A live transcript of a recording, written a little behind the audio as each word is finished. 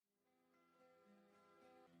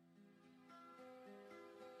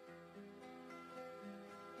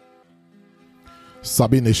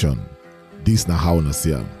Sabi Nation, this na how na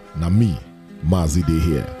see am. Na me, Mazi dey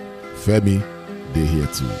here. Femi dey here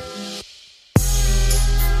too.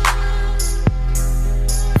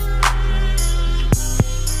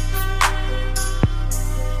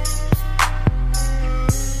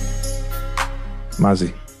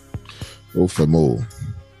 Mazi. Oh, Femo.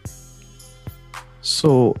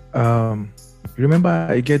 So, remember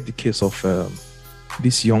I get the case of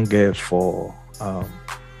this young girl for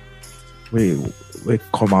we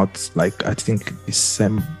come out like I think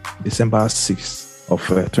December 6th of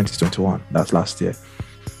 2021. That's last year.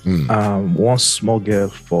 One small girl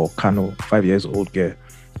for Kano, 5 years old girl,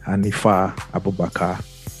 Hanifa Abubakar,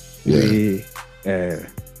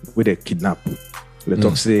 we they kidnap. They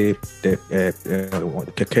talk say the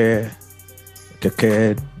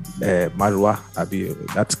keke Marwa,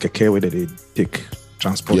 that's keke where they take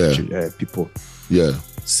transport people. Yeah.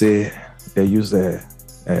 Say they use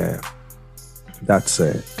that's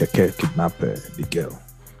keke kidnap the girl.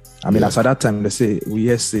 I mean, as at that time, they say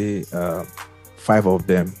we say 5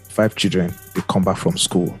 children, they come back from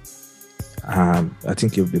school. And I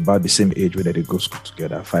think it'll be about the same age where they go school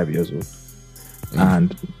together, 5 years old.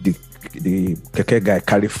 And the keke guy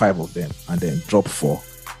carry 5 of them and then drop 4,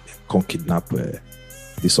 come kidnap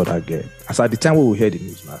this other girl. As at the time when we heard the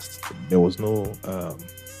news last, there was no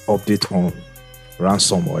update on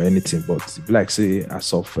ransom or anything, but like say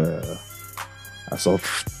as of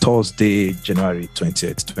Thursday, January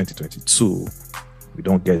 20th, 2022, we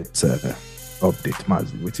don't get update.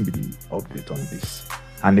 Mazi, what will be the update on this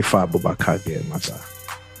Hanifa Abubakar girl matter?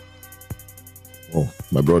 Oh,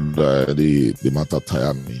 my brother, the matter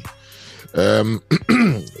tired me. The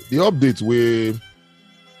update we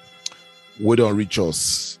don't reach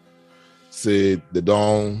us. Say they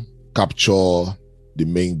don't capture the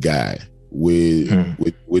main guy. We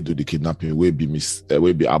do the kidnapping. We be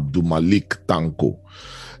Abdul Malik Tanko.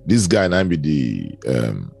 This guy now be the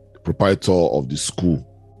proprietor of the school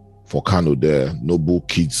for Kano there, Noble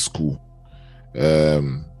Kids School. They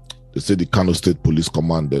say the Kano State Police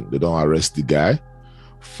Command, they don't arrest the guy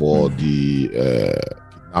for the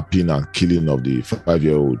kidnapping and killing of the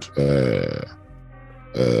 5-year-old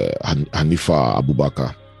Hanifa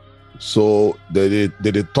Abubakar. So they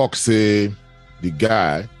talk say the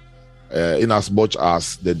guy, in as much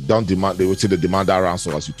as they don't demand, they would say they demand that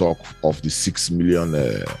ransom as you talk of the 6 million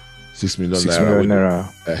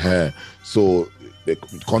naira. So they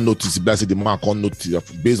can't notice, the man can't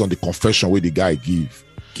notice based on the confession where the guy give.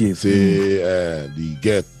 Say the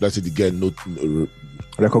girl, let's say the girl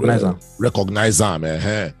recognize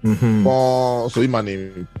him. So him and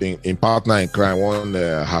in partner in crime, one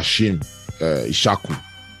Hashim Ishaku,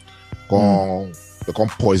 they come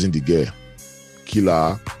poison the girl, kill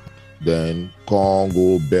her, then come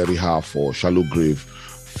go bury her for shallow grave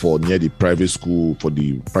for near the private school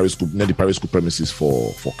premises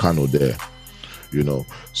for Kano there. You know,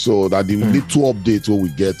 so that the little update what we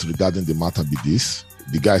get regarding the matter be this: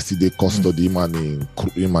 the guy still they custody him and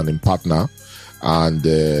in partner, and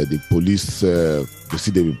the police they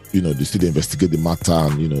still investigate the matter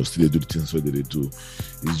and still they do the things what they do.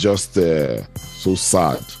 It's just so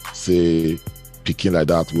sad. Say picking like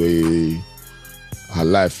that way, her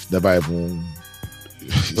life never even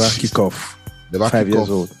kick off. Never 5 years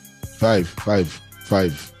old. 5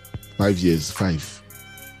 years.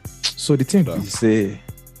 So the thing is, say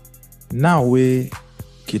now we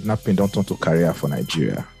kidnapping don't turn to career for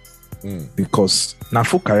Nigeria because now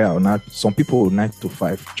for career or not, some people 9 to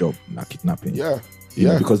 5 job now kidnapping.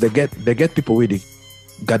 Because they get people where they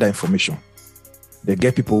gather information, they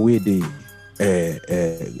get people where they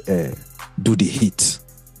do the hit,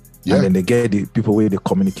 and then they get the people where they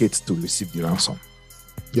communicate to receive the ransom.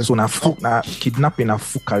 So now kidnapping a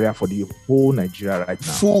full career for the whole Nigeria right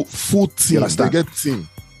now. Full team. They get team.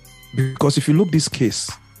 Because if you look this case,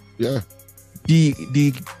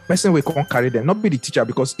 the person will can't carry them, not be the teacher.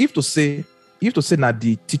 Because if to say now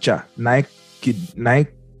the teacher by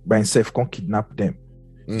himself can't kidnap them,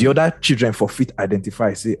 the other children for fit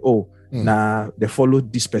identify say, now they follow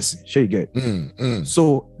this person. Sure you get.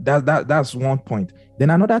 So that's one point. Then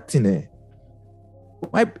another thing,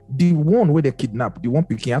 why the one where they kidnap, the one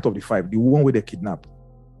picking out of the 5, the one where they kidnap,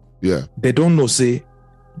 they don't know say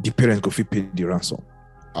the parents go fit pay the ransom.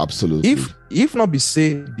 Absolutely. If not be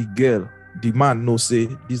say the man know say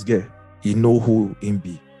this girl, he know who him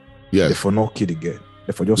be. Therefore not kill the girl.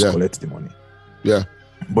 Therefore just collect the money.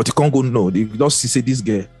 But he can't go know. They just say this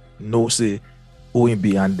girl know say who him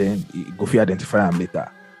be, and then he go fit identify him later.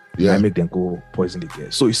 And make them go poison the girl.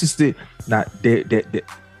 So you see, say now they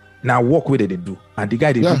now walk where they do, and the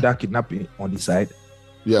guy they do that kidnapping on the side,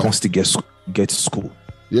 constantly get school.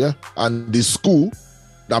 Yeah, and the school,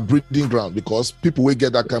 that breeding ground, because people will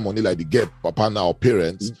get that kind of money, like they get papa now or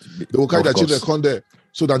parents, they will carry their children come there,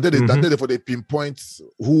 so that they for they pinpoint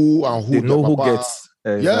who and who they know who papa, gets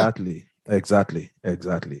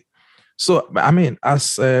exactly. So I mean,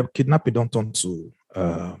 as kidnapping don't turn to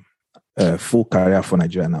full career for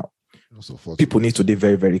Nigeria now, people need to be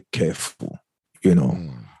very, very careful. You know,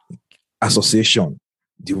 association,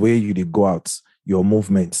 the way you go out, your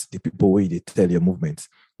movements, the people where they tell your movements,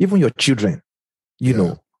 even your children, you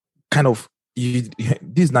know, kind of, this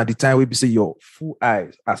is not the time where you say your full eye,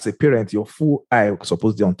 as a parent, your full eye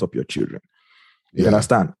supposed to be on top of your children. You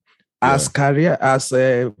understand? As career, as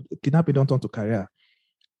kidnapping don't turn to career,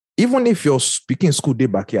 even if you're speaking school day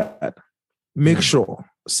backyard, make sure,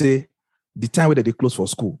 say, the time where they close for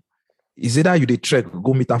school, is either you they trek,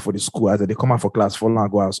 go meet them for the school as they come out for class, for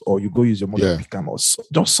long hours, or you go use your mother pick them, or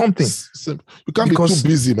just something. You can't be too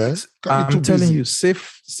busy, man. I'm telling you,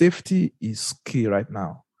 safety is key right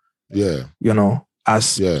now. Yeah. You know,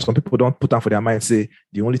 as some people don't put down for their mind, say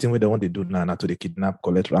the only thing they want to do now to they kidnap,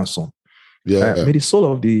 collect ransom. May the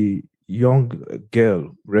soul of the young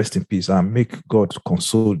girl rest in peace, and make God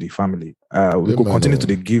console the family. We will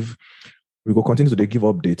continue to give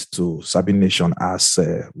updates to Sabin Nation as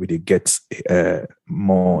we get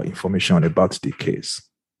more information about the case.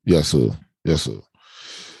 Yes, sir.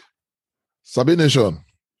 Sabin Nation,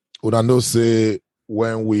 would I know say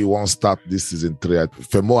when we want start this season 3,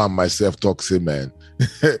 Femo and myself talk, say, man,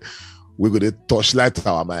 we're going to torchlight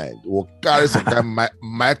our mind. We'll carry some kind of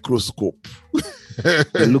microscope.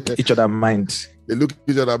 They look at each other's mind. To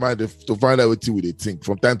find out what they think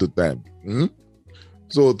from time to time.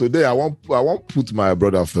 So today I want put my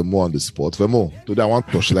brother Femo on the spot. Femo, today I want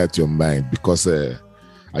to torchlight your mind, because I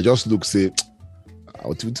just look, say,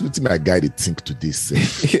 what my guy they think to this?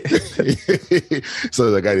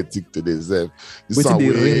 So the guy they think to this. What's the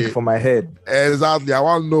ring for my head? Exactly. I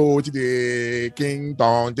want to know what the ding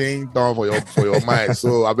dong for your mind.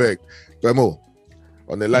 So I beg, Femo,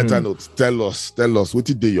 on a lighter note, tell us what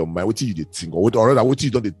did your mind, what did you think, or rather what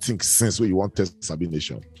you don't think since when you want to test Sabin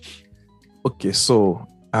Nation. Okay, so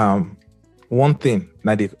one thing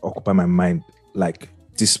that they occupy my mind, like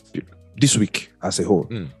this week as a whole,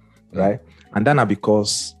 right? And then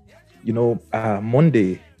because, you know,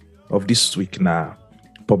 Monday of this week now,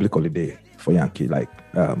 public holiday for Yankee, like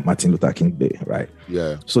Martin Luther King Day, right?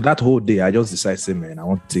 Yeah. So that whole day, I just decided, say, man, I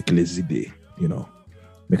want to take a lazy day, you know,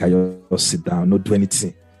 make I just sit down, not do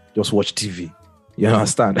anything, just watch TV. You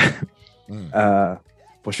understand?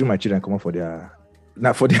 Pursue my children come out for their.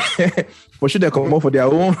 Now for the pursue them come out for their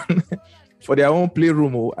own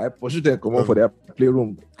playroom. I pursue them come out for their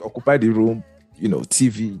playroom, occupy the room, you know,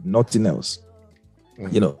 TV, nothing else.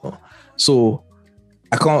 You know. So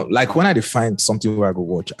I can't, like, when I find something where I go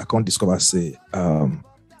watch, I can't discover, say,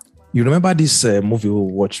 you remember this movie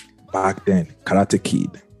we watched back then, Karate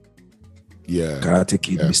Kid? Yeah. Karate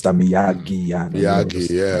Kid, Mr. Miyagi, and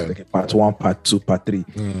like part 1, part 2, part 3.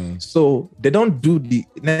 So they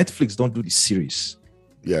Netflix don't do the series.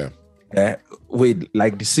 Yeah. With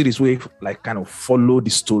like the series where like kind of follow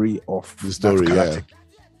the story of the story, Karate.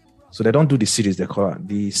 So they don't do the series. They call it,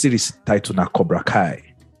 the series titled now Cobra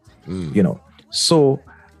Kai. You know. So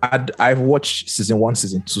I've watched season 1,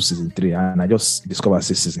 season 2, season 3, and I just discovered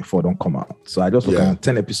season 4 don't come out. So I just look at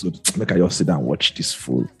 10 episodes. Make I just sit down and watch this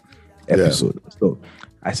full episode. So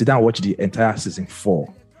I sit down and watch the entire season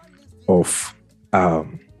 4 of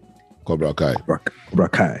Cobra Kai. Cobra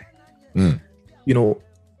Kai. You know,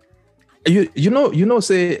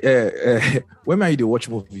 say when I watch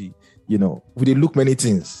movie, you know, we they look many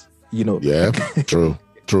things, you know. Yeah, true.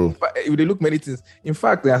 We they look many things. In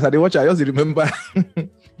fact, as I watch, I just remember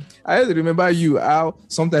you how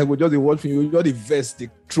sometimes we just watch you just the vest, the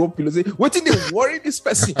throw pillow, say, what did they worry this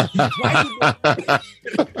person?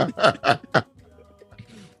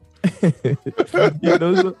 You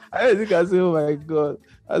know, so I think I say, oh my God.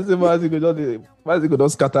 I say, Mazi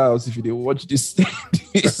could scatter house if you watch this.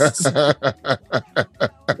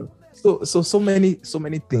 So many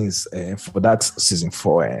things for that season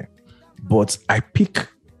 4. But I pick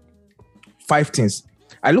 5 things.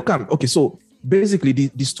 I look at, okay, so basically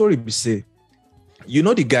the story we say, you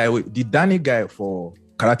know, the Danny guy for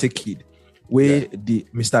Karate Kid, where the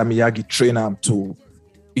Mr. Miyagi train him to,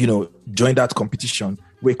 you know, join that competition.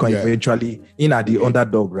 We can eventually in at the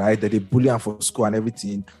underdog, right? That they bully him for school and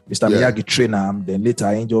everything. Mr. Miyagi train him, then later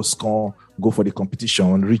Angels go for the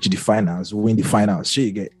competition, reach the finals, win the finals.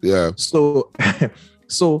 She get So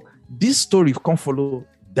this story can follow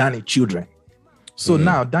Danny children. So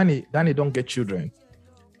now Danny don't get children.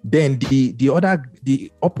 Then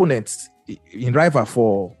the opponents in rival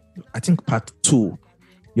for I think part 2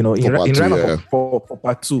 You know, in part two, Rhyme for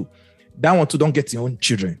part 2, that one too don't get your own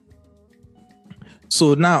children.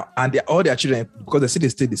 So now, and all their children, because they say they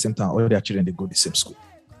stay the same town, all their children, they go the same school.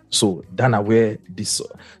 So that's where this.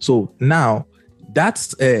 So now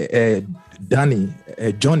that's Johnny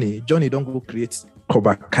don't go create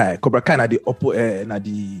Cobra Kai. Cobra Kai na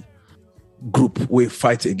the group we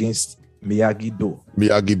fight against Miyagi-Do.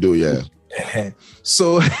 Miyagi-Do, yeah.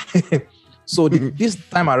 So this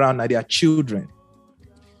time around, now they are children.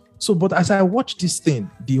 So, but as I watch this thing,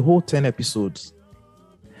 the whole 10 episodes,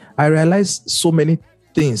 I realized so many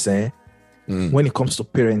things when it comes to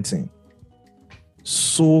parenting.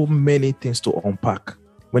 So many things to unpack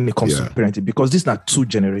when it comes to parenting, because these are 2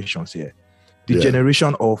 generations here. The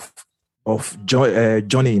generation of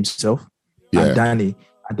Johnny himself and Danny,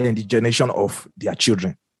 and then the generation of their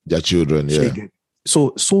children. Their children, yeah.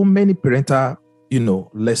 So many parental,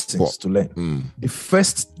 lessons to learn. The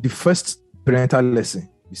first parental lesson,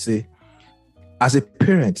 you say, as a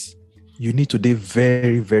parent, you need to be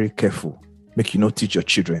very, very careful. Make you not teach your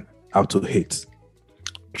children how to hate.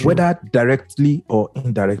 True. Whether directly or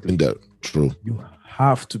indirectly. True. You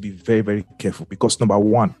have to be very, very careful, because number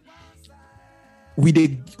one, we they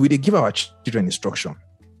give our children instruction.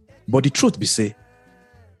 But the truth be say,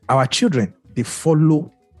 our children, they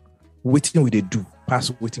follow waiting we they do,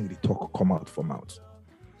 past waiting we they talk, come out from mouth.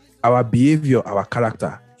 Our behavior, our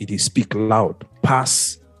character, it is speak loud,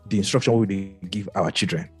 pass the instruction we they give our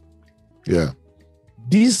children. Yeah.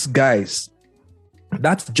 These guys,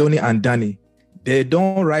 that's Johnny and Danny, they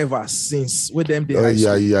don't rival since with them. They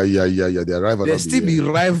yeah. They're rival. They still be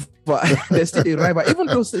rival. They still be rival. Even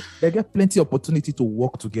though they get plenty of opportunity to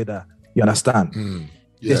work together. You understand?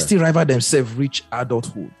 They still rival themselves, reach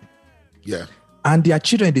adulthood. Yeah. And their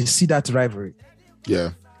children, they see that rivalry.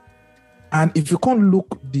 Yeah. And if you can't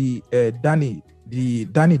look the Danny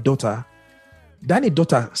daughter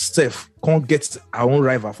self can't get her own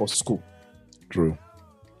rival for school. True.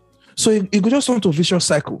 So it could just turn to a vicious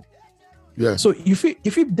cycle. Yeah. So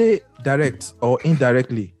if they direct or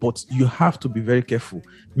indirectly, but you have to be very careful.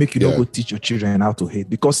 Make you don't go teach your children how to hate,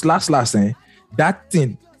 because last that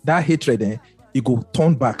thing, that hatred, it go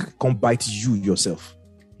turn back, come bite you yourself.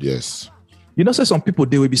 Yes. Say some people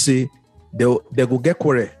they will be say they go get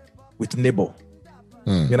quarrel with neighbor.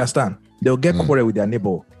 You understand? They'll get quarrel with their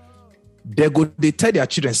neighbor. They tell their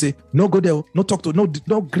children, say, no go there, no talk to,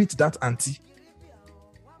 no greet that auntie.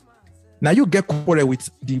 Now you get quarrel with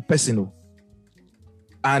the person,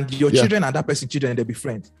 and your children and that person children, they be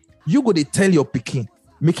friends. You go they tell your pikin,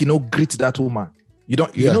 make you no greet that woman. You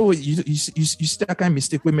don't, you see that kind of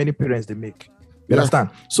mistake where many parents they make. You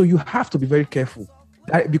understand? So you have to be very careful,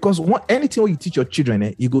 because anything you teach your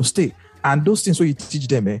children, you go stay, and those things where you teach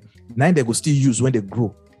them, now they go still use when they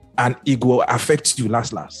grow, and it will affect you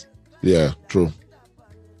last. Yeah, true.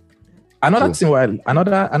 Another thing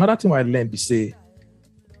I learned is say,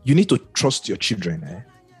 you need to trust your children,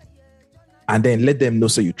 and then let them know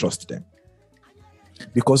so you trust them.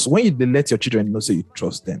 Because when you let your children know so you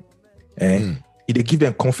trust them, it give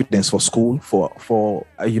them confidence for school, for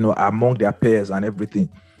among their peers and everything.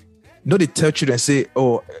 They tell children, say,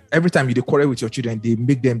 oh, every time you quarrel with your children, they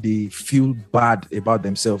make them they feel bad about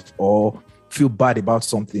themselves or feel bad about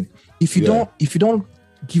something. If you don't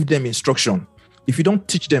give them instruction, if you don't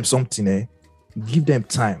teach them something, give them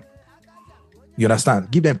time. You understand?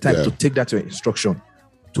 Give them time to take that to instruction,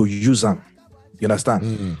 to use them. You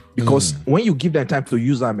understand? Because when you give them time to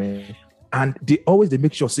use them, and they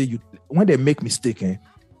make sure, say, when they make mistake,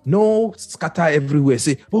 no scatter everywhere.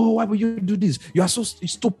 Say, oh, why would you do this? You are so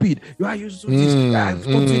stupid. You are used to this. I've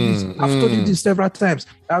told you this. I've told you this several times.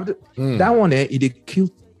 That one, it kills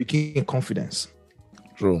Pikin confidence.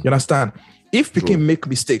 True. You understand? If Pikin make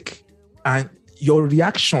mistake, and your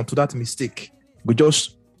reaction to that mistake will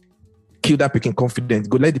just kill that Pikin confidence,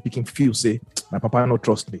 go let the Pikin feel, say, my papa no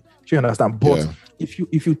trust me. You understand? But if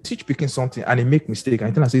you teach Pikin something and he make mistake,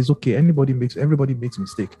 and I say it's okay, everybody makes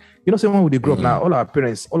mistake. Say when they grow up now, all our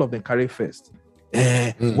parents, all of them carry first.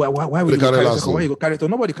 Why will you carry last? Why you go carry?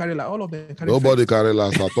 Nobody carry last. All of them carry. Nobody carry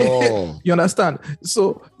last at all. You understand?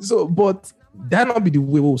 So, but that not be the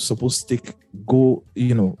way we're supposed to go.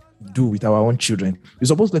 Do with our own children. You're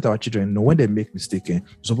supposed to let our children know when they make mistake. You're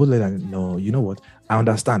supposed to let them know, you know what? I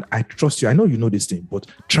understand. I trust you. I know you know this thing, but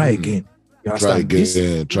try again. You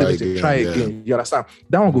understand? Try again. You understand?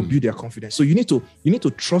 That one will build their confidence. So you need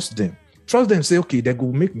to trust them. Trust them, say, okay, they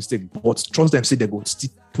go make mistake, but trust them, say they go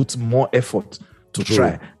still put more effort to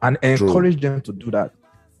try, and encourage them to do that.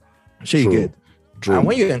 You get? And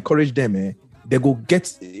when you encourage them, they will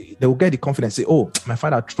get the confidence, say, oh, my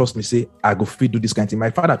father trusts me, say, I go fit do this kind of thing.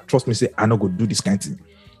 My father trusts me, say, I not go do this kind of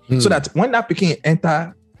thing. So that when that Pikin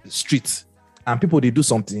enter street and people they do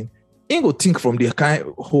something, he go think from the kind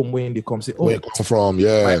of home when they come say, where you come from,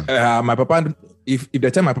 yeah. My papa, if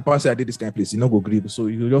the time my papa say I did this kind of place, you know go agree. So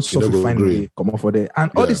you just sort of find a way come on for there.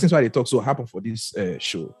 And all these things why they talk so happen for this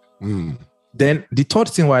show. Then the third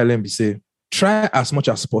thing why I learn be say, try as much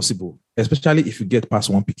as possible, especially if you get past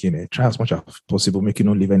one picking, try as much as possible, make you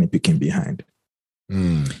not leave any picking behind.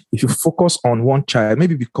 If you focus on one child,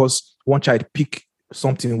 maybe because one child pick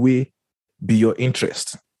something way be your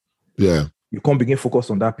interest. Yeah. You can't begin focus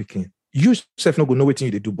on that picking. You yourself not go know what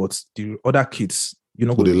you they do, but the other kids, you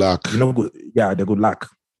know, they lack. You know, they go lack.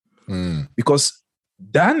 Because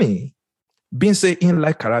Danny, being say in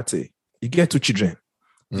like karate, you get two children.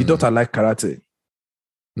 The daughter like karate.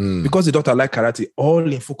 Because the daughter like karate, all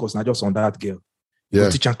in focus not just on that girl. You go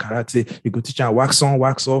teach her karate, you go teach her wax on,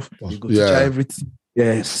 wax off, you go teach her everything.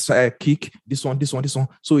 Yes, kick, this one.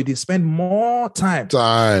 So they spend more time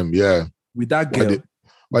with that girl.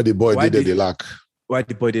 Why the boy did they lack? Why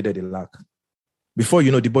the boy did they lack? Before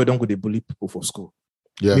you know, the boy don't go they bully people for school.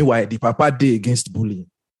 Yeah. Meanwhile, the papa day against bullying.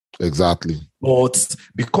 Exactly. But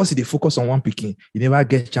because they focus on one picking, you never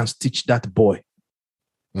get a chance to teach that boy.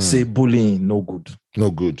 Say bullying no good.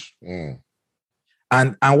 No good.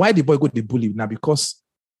 And why the boy go the bully now? Because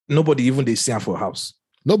nobody even they see him for house.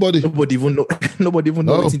 Nobody even know what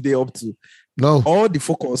they up to. No. All the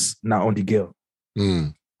focus now on the girl.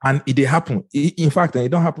 And it they happen. In fact, it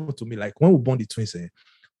don't happen to me. Like when we born the twins,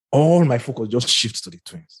 all my focus just shifts to the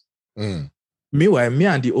twins. Meanwhile, me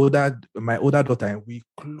and my older daughter, we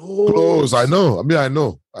close. I know. I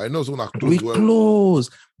know. So we close.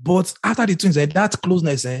 But after the twins, that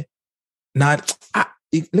closeness, now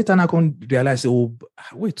later I can realize,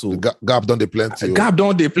 the gap don't they plenty. Gap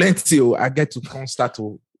don't they plenty. I get to start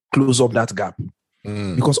to close up that gap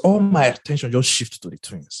because all my attention just shifts to the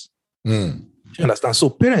twins. You understand? So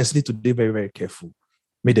parents need to be very, very careful.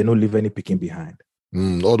 May they not leave any picking behind.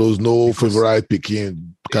 All those favorite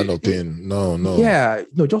picking kind of thing. No. Yeah,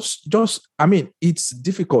 no, just. I mean, it's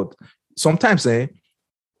difficult sometimes.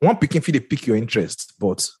 One picking feel they pick your interest,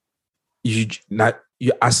 but you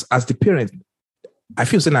as the parent, I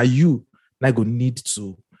feel now you now go need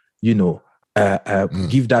to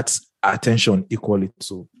give that attention equally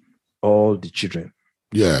to all the children.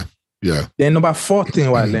 Yeah. Then number 4 thing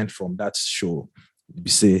what I learned from that show, we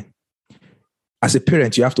say, as a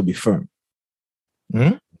parent, you have to be firm.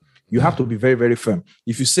 You have to be very, very firm.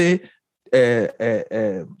 If you say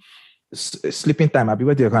sleeping time, I'll be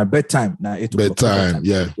waiting for bedtime now 8 o'clock. Bedtime,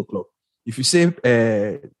 8 o'clock. If you say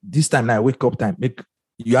this time now wake up time,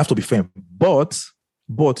 you have to be firm. But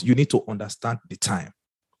you need to understand the time.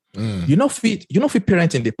 You know, if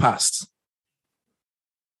parent in the past,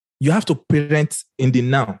 you have to parent in the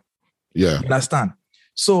now. Yeah. You understand?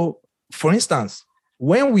 So, for instance,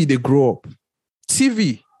 when they grow up,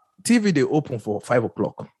 TV they open for 5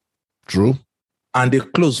 o'clock. True. And they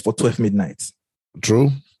close for 12 midnight.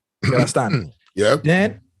 True. You understand? Yeah.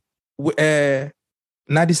 Then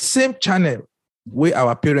now the same channel where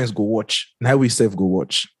our parents go watch, now we self go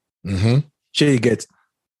watch. Sure you get.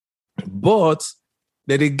 But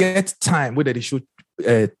they get time where they show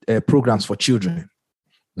programs for children.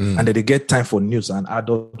 And they get time for news and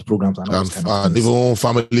adult programs and even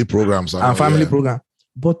family programs. Program.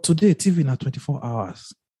 But today, TV now 24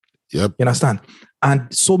 hours. Yep. You understand? And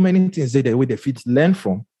so many things there where they fit learn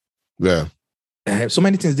from. Yeah. So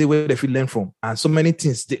many things there where they fit learn from. And so many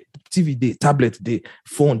things, TV day, tablet day,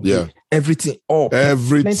 phone day, everything up.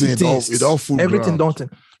 Everything. It all full everything ground.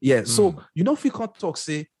 Don't. Yeah. So, if you can't talk,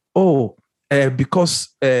 say, because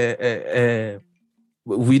we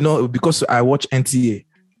know, because I watch NTA,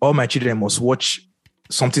 all my children must watch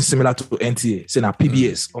something similar to NTA. Say now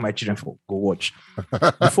PBS, all my children go watch.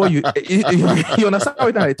 Before you understand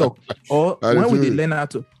what I talk. Or when would they learn how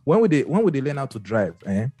to learn how to drive?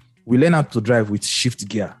 We learn how to drive with shift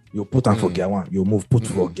gear. You put on for gear 1, you move, put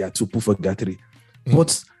for gear 2, put for gear 3.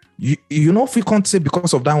 But you know if you can't say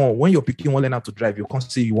because of that one, when you're picking one learn how to drive, you can't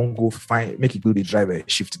say you won't go make it go the drive a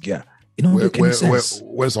shift gear. You know, make any sense.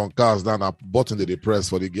 Where some cars down a button they press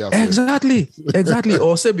for the gear. Exactly.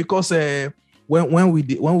 Or say because when we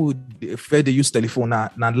they use telephone now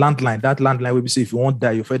landline, that landline will be say if you won't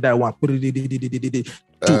die, you die 1, 2,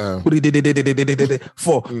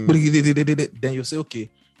 4, then you say okay,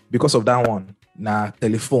 because of that one. Now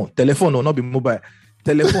telephone will not be mobile.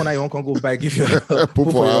 Telephone now you won't go buy, give you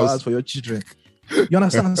put for your house for your children. You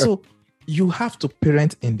understand? So you have to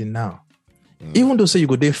parent in the now. Even though say you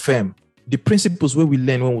go there firm, the principles where we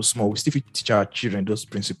learn when we're small, we still teach our children those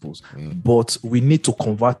principles. But we need to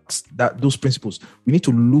convert those principles. We need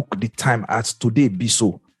to look the time as today be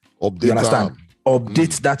so. Update you understand?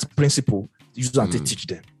 Update that principle use them to teach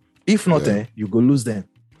them. If not, you go lose them.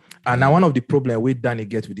 And now one of the problems with Danny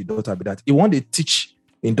get with the daughter be that he want to teach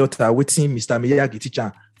in daughter waiting Mr. Miyagi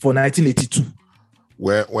teacher for 1982.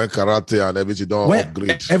 When karate and everything don't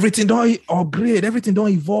upgrade. Everything don't upgrade. Everything don't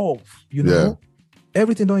evolve. You know?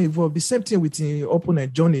 Everything don't evolve. The same thing with the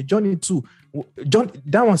opponent, Johnny. Johnny too.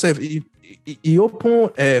 That one self, he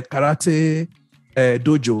opened a karate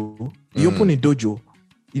dojo. He opened a dojo.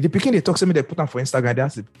 The pikin they talk, say me they put them for Instagram. They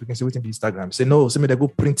ask the pikin say waiting the Instagram. Say no, say me they go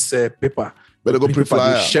print paper. Better go print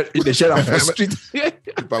flyer. They share them for street.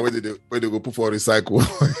 Paper where they go put for recycle.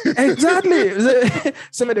 Exactly.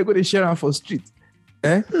 Say me they go they share them for street.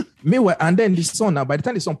 Meanwhile, and then the son now, by the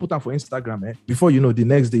time the son put them for Instagram, before you know, the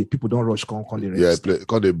next day people don't rush come the rest.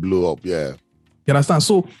 Cause they blow up. Yeah. You understand?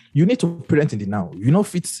 So you need to parent in the now. You know,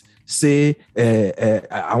 fit say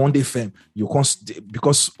I want the fame. You can't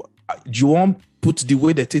because you want put the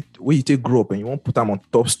way you take grow up and you won't put them on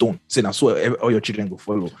top stone. Say now so all your children go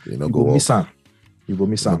follow. You go miss them. You go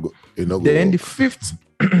miss them. Then the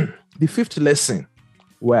fifth lesson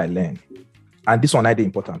where I learned, and this one I the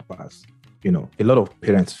important part. You know, a lot of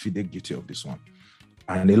parents feel they're guilty of this one,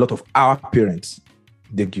 and a lot of our parents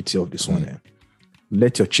they're guilty of this one.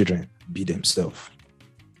 Let your children be themselves.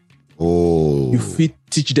 Oh, if you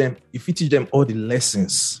teach them all the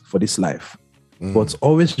lessons for this life, but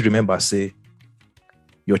always remember, say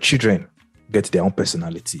your children get their own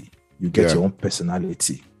personality. You get your own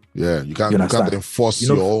personality. Yeah, you can't enforce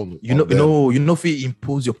your own. You know, if you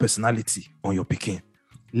impose your personality on your pikin,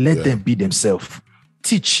 let them be themselves.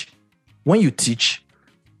 Teach. When you teach,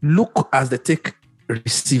 look as they take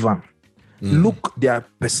receive them. Look their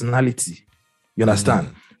personality. You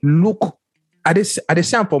understand? Look. I the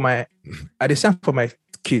same for my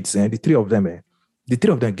kids, and the three of them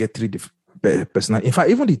get three different personality. In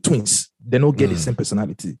fact, even the twins, they don't get the same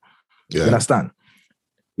personality. You understand?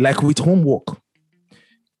 Like with homework,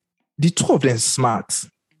 the two of them smart.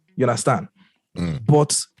 You understand?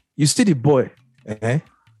 But you see the boy,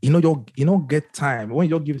 you don't get time. When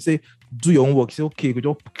you give say do your homework, say okay, you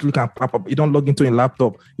just click and pop up. You don't log into your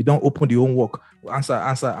laptop, you don't open the homework.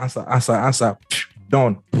 Answer.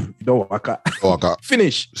 Done. You don't work out.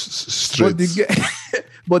 Finish. Straight.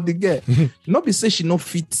 But the girl, not be say she no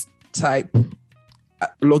fit type,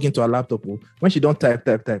 log into her laptop. When she don't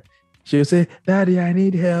type, she'll say, Daddy, I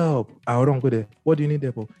need help. I don't go there. What do you need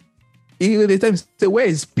help for? They tell me, say, where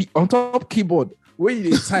is P? On top keyboard, where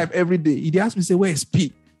you type every day. He ask me, say, where is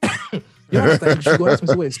P? You understand? She go ask me,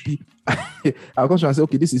 say, where is P? I'll come and say,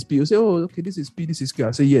 okay, this is P. You say, oh, okay, this is P, this is Q.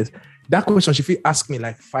 I say, yes. That question, she ask me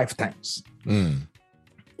like 5 times.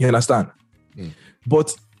 You understand?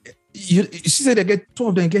 But she said they get 2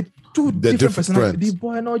 of them get 2 different personalities. The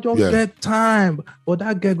boy not just get time, but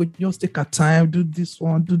that girl go just take her time, do this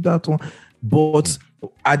one, do that one. But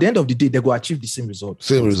at the end of the day, they go achieve the same result.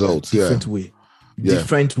 Different way.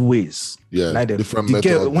 Different ways. Yeah. Like different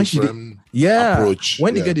method, different approach.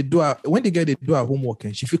 When they get the do her homework,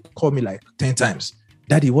 and she call me like 10 times.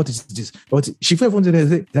 Daddy, what is this? But she even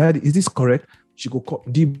say, Daddy, is this correct? She go call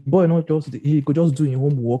the boy, not just he could just do his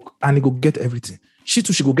homework and he go get everything. She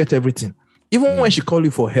too, she go get everything. Even when she call you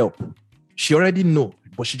for help, she already know,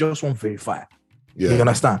 but she just won't verify. You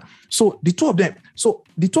understand? So the two of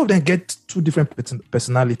them get 2 different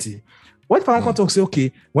personality. What if I want to say,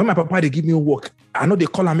 okay, when my papa they give me work, I know they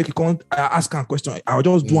call and make it come ask her a question. I'll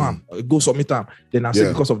just do them, go submit them. Then I say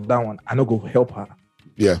because of that one, I know go help her.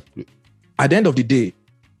 Yeah. At the end of the day,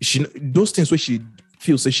 those things where she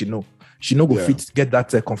feels say she know. She no go fit get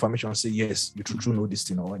that confirmation and say, yes, you true know this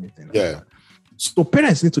thing or anything. Like that. So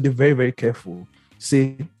parents need to be very, very careful.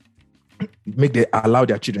 Say, make they allow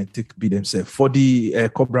their children to be themselves. For the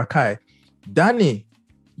Cobra Kai, Danny,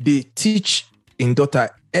 they teach in daughter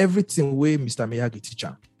everything where Mr. Miyagi teach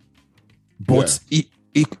her. But he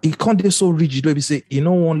can't be so rigid where he say, he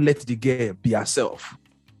don't want to let the girl be herself.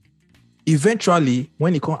 Eventually,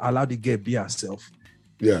 when he can't allow the girl be herself,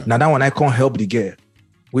 now that one I can't help the girl.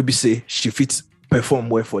 We be say she fits perform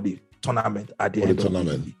well for the tournament at the end of the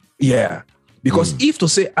tournament. Because if to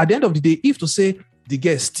say at the end of the day, if to say the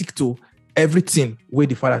girl stick to everything where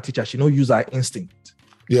the father teacher, she no use her instinct.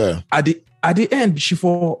 At the end, she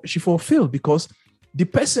fail because the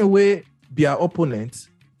person where be her opponent,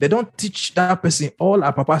 they don't teach that person all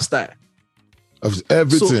her papa style. Of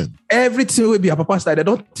everything. So everything will be a papa style. They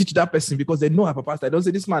don't teach that person because they know a papa style. They don't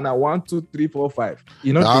say this man are 1, 2, 3, 4, 5.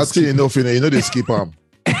 You know, they skip him.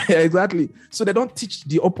 Exactly. So they don't teach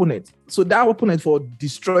the opponent. So that opponent for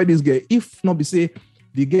destroy this girl. If not be say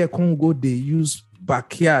the girl can't go, they use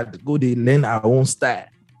backyard, go they learn her own style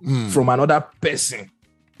from another person.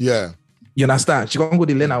 Yeah. You understand? She can't go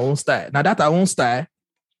they learn her own style. Now that her own style,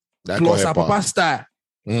 plus her papa style.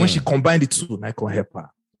 When she combined the two, I can help her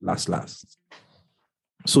last.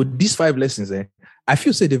 So these 5 lessons, I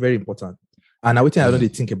feel say they're very important. And I think I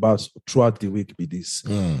don't think about throughout the week be this.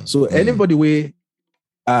 So anybody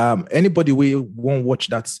won't watch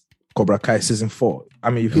that Cobra Kai season 4.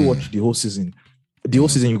 I mean, if you watch the whole season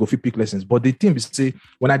you go fit pick lessons. But the thing is, say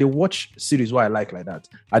when I watch series what I like that,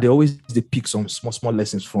 they always pick some small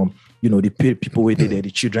lessons from the people where they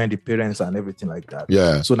the children, the parents, and everything like that.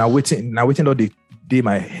 Yeah. So now waiting all the day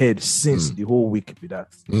my head since the whole week be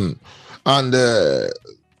that. And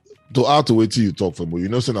to add to what you talk from,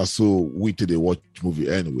 saying I so we till they watch movie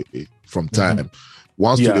anyway from time.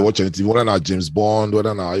 Once they watch anything, whether not James Bond,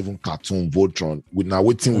 whether not even cartoon, Voltron, we now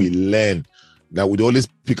waiting we learn that we always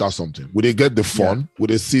pick out something. We they get the fun, we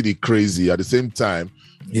they see the crazy at the same time.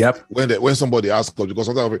 Yep. When somebody asks us, because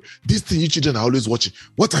sometimes this thing you children are always watching,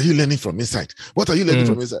 what are you learning from inside? What are you learning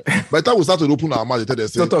from inside? By the time we start to open our mouth, they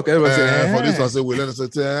say, talk, for this one say we learn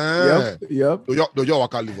Yep. Do you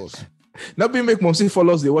work leave us? Not being make mom see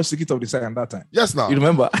follows they watch Secret of the Sky that time. Yes, now. You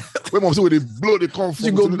remember? When mom see when they blow the corn from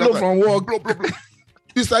you go blow from work. Blow.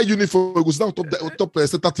 Inside uniform, it goes down top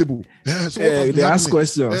center table. So they ask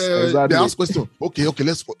questions. Exactly. They ask questions. Okay,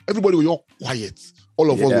 let's everybody will all quiet.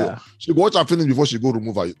 All of us. She go watch her finish before she go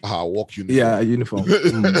remove her work uniform. Yeah, uniform.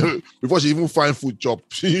 Before she even find food chop.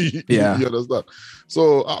 You understand?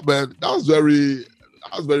 So, man, that's very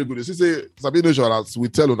good. You see, Sabine Insurance, we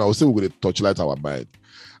tell you now, we say we're going to touchlight our mind.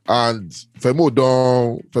 And Femo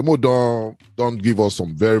don't give us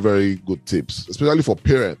some very, very good tips, especially for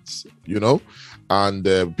parents, and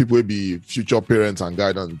people will be future parents and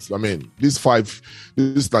guidance. I mean, these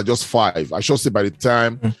are just 5. I should say by the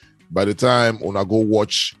time when I go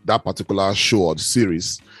watch that particular show or the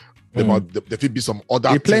series, there will be some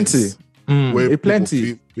other things where people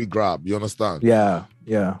we grab. You understand? Yeah.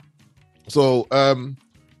 So,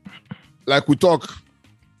 like we talk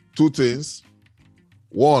 2 things.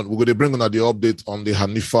 One, we're going to bring on the update on the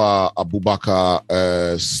Hanifa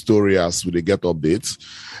Abubakar story as we get updates.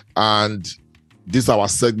 And this is our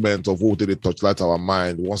segment of what they touchlight our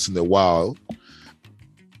mind once in a while.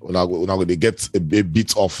 We're not going to get a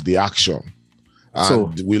bit of the action. And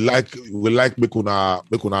so, we like make una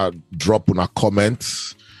drop on a comment.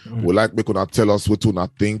 We like make una tell us what una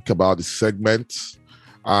think about the segment.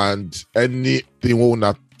 And anything we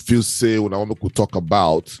una feel say we want to talk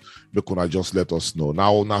about, make una just let us know.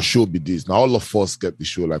 Now show be this. Now all of us get the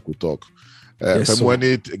show like we talk.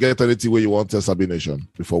 Get anything where you want to Sabi Nation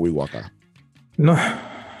before we walk out. No,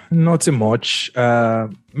 not too much.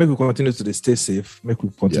 Make we continue to stay safe. Make we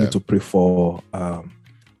continue to pray for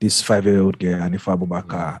this 5-year-old girl, Hanifa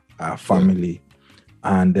Abubakar, family.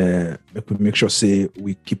 And make sure say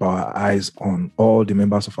we keep our eyes on all the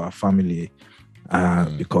members of our family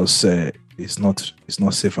because it's not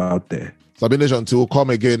safe out there. Sabi Nation, until come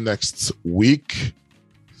again next week.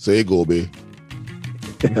 Say go, be.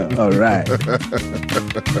 All right.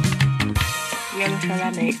 Young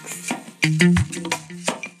fella mix.